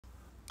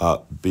A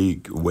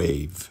big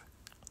wave.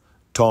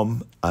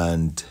 Tom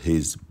and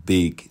his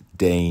big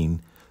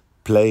Dane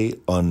play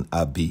on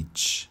a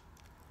beach.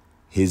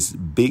 His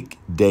big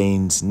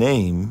Dane's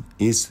name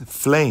is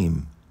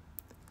Flame.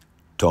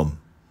 Tom: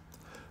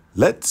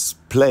 let's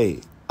play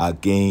a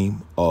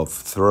game of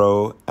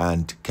throw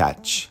and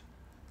catch.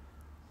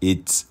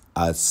 It's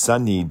a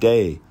sunny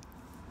day,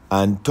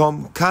 and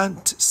Tom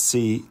can't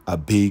see a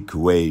big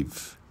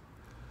wave.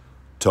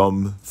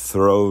 Tom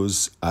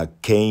throws a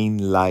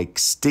cane-like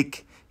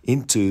stick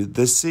into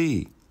the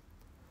sea.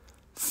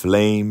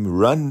 Flame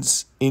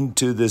runs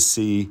into the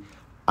sea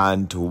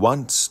and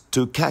wants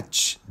to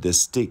catch the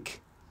stick.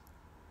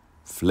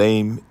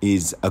 Flame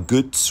is a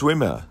good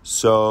swimmer,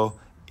 so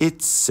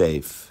it's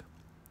safe.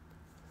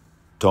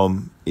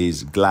 Tom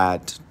is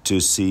glad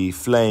to see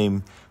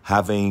Flame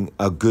having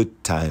a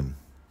good time.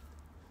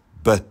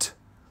 But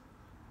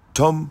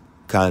Tom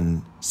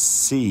can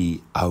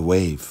see a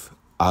wave,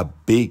 a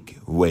big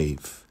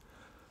wave.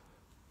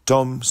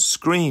 Tom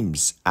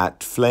screams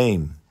at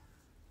Flame.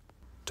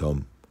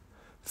 Tom: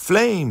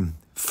 Flame,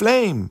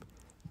 Flame,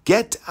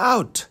 get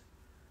out!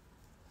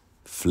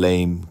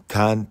 Flame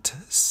can't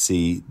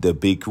see the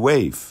big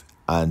wave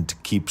and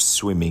keeps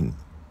swimming.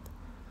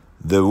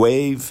 The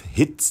wave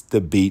hits the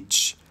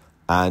beach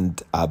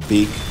and a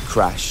big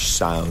crash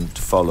sound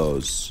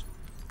follows.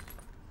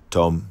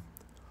 Tom: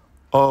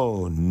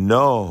 oh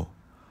no,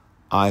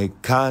 I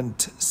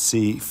can't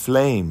see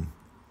Flame.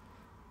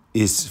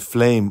 Is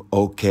Flame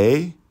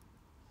okay?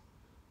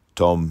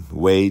 Tom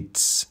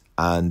waits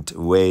and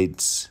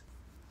waits.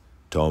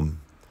 Tom: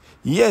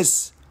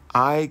 yes,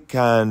 I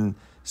can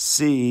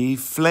see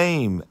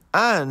Flame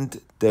and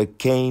the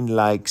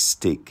cane-like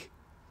stick.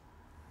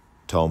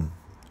 Tom: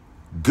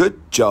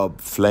 good job,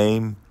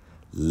 Flame.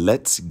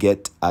 Let's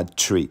get a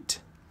treat.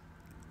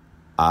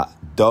 A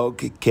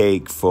dog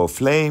cake for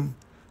Flame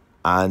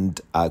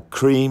and a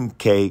cream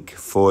cake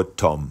for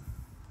Tom.